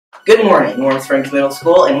Good morning, Warm Springs Middle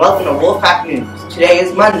School, and welcome to WolfPack News. Today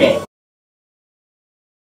is Monday.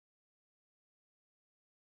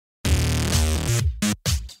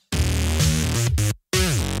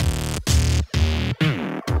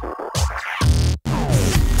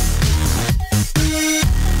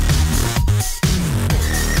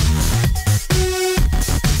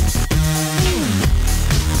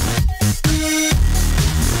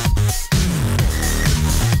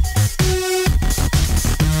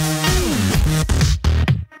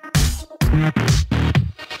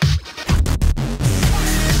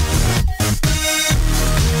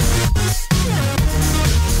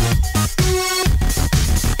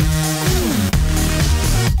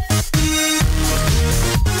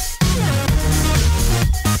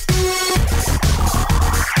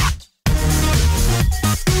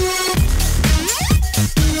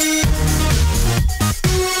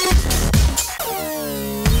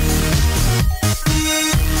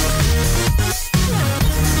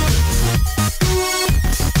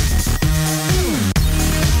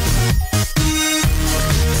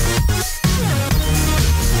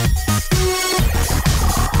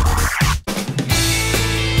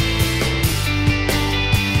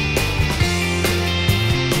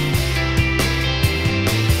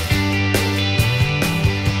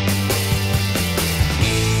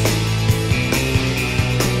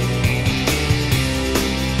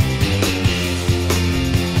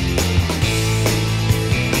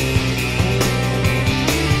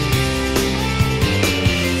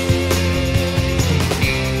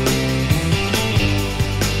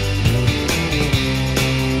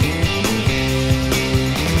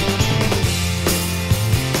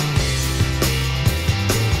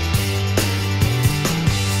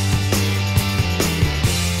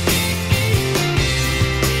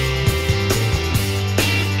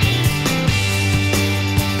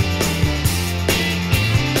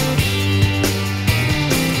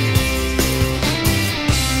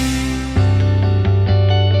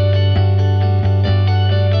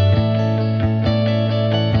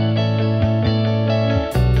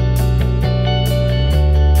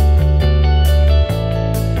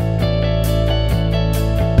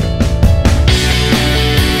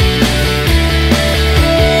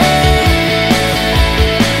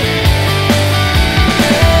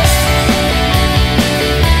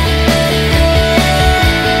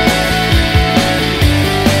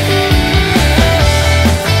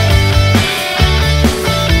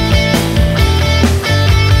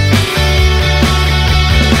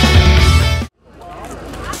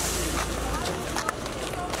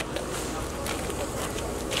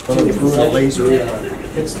 A laser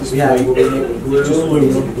hits this plate, just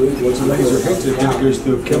move. Once the laser hits it, it goes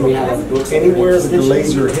through a chemical. Anywhere that the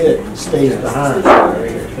laser hit stays behind.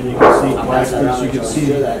 And you can see plastics, you can see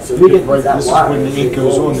this is when the ink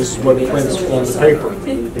goes on, this is what prints on the paper.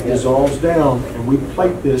 It dissolves down, and we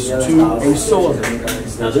plate this to a cylinder.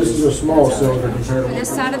 Now this is a small cylinder compared to this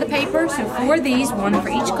side of the paper, so 4 of these, 1 for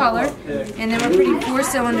each color, and then we're putting 4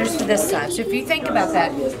 cylinders for this side. So if you think about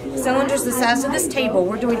that, cylinders the size of this table,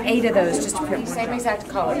 we're doing 8 of those just to print the same exact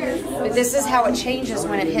color. But this is how it changes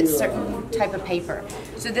when it hits certain type of paper.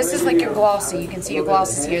 So this is like your glossy. You can see your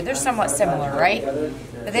glosses here. They're somewhat similar, right?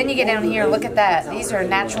 But then you get down here, look at that. These are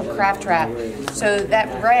natural craft wrap. So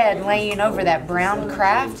that red laying over that brown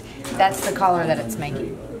craft, that's the color that it's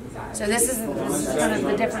making. So this is kind of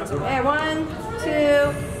the difference. Okay, 1, 2,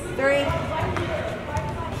 3.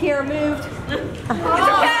 Here, moved. It's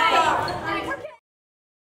okay.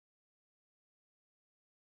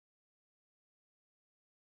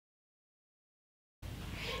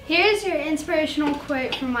 Here's your inspirational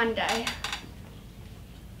quote for Monday.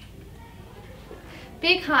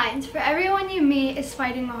 Be kind, for everyone you meet is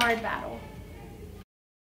fighting a hard battle.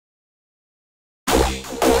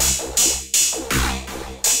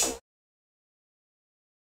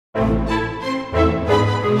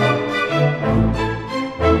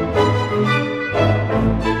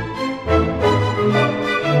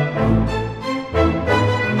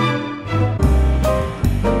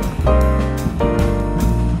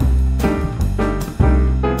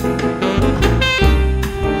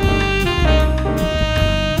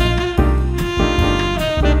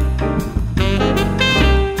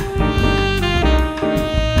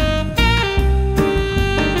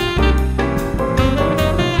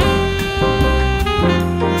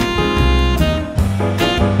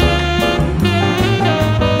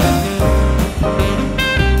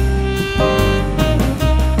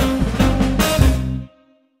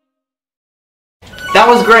 That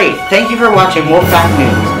was great. Thank you for watching WolfPack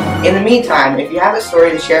News. In the meantime, if you have a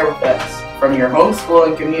story to share with us from your home school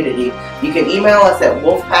and community, you can email us at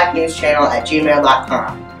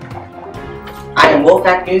wolfpacknewschannel@gmail.com. I am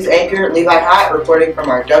WolfPack News anchor Levi Hott reporting from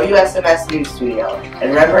our WSMS News Studio. And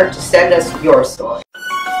remember to send us your story.